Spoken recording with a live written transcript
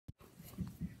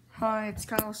Hi, it's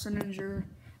Kyle Sininger.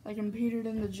 I competed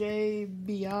in the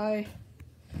JBI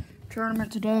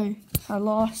tournament today. I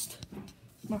lost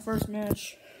my first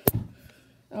match.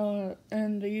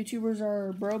 And the YouTubers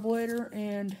are Bro Blader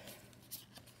and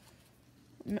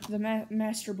the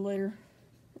Master Blader.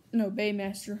 No, Bay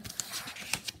Master.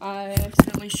 I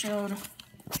accidentally showed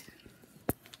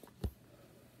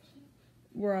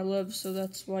where I live, so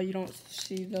that's why you don't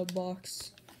see the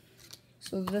box.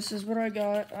 So this is what I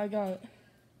got. I got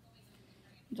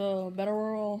the Battle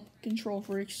Royale Control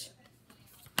Freaks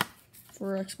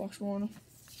for Xbox One.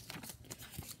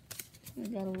 I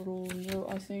got a little note,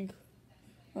 I think.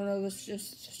 Oh no, this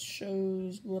just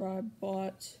shows what I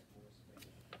bought.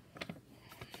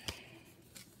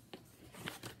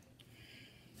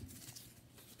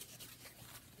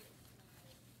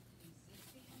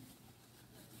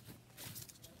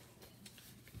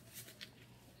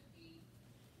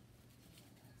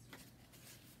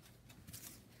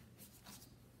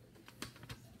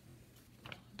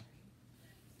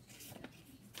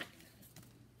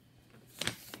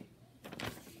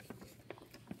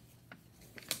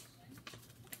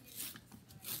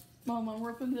 Mom, I'm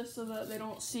ripping this so that they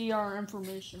don't see our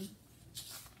information,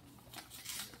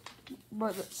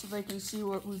 but so they can see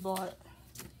what we bought.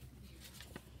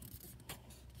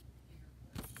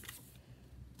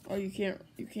 Oh, you can't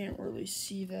really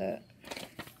see that.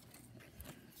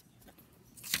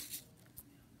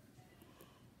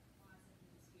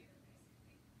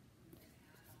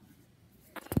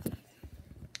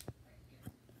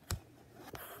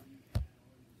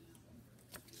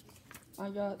 I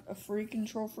got a free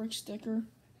Control Freak sticker.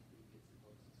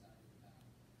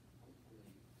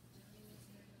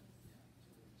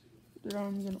 That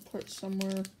I'm gonna put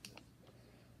somewhere.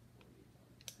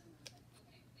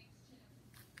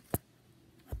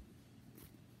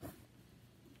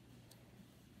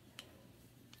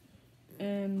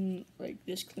 And like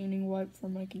this cleaning wipe for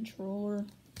my controller.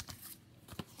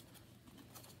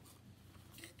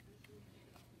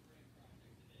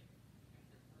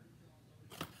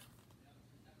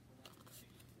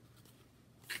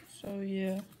 So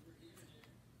yeah.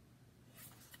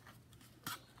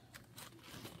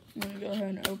 I'm gonna go ahead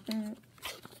and open it.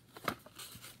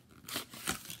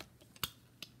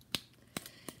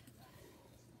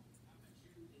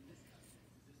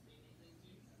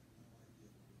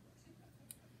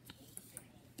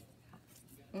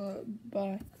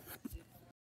 Bye.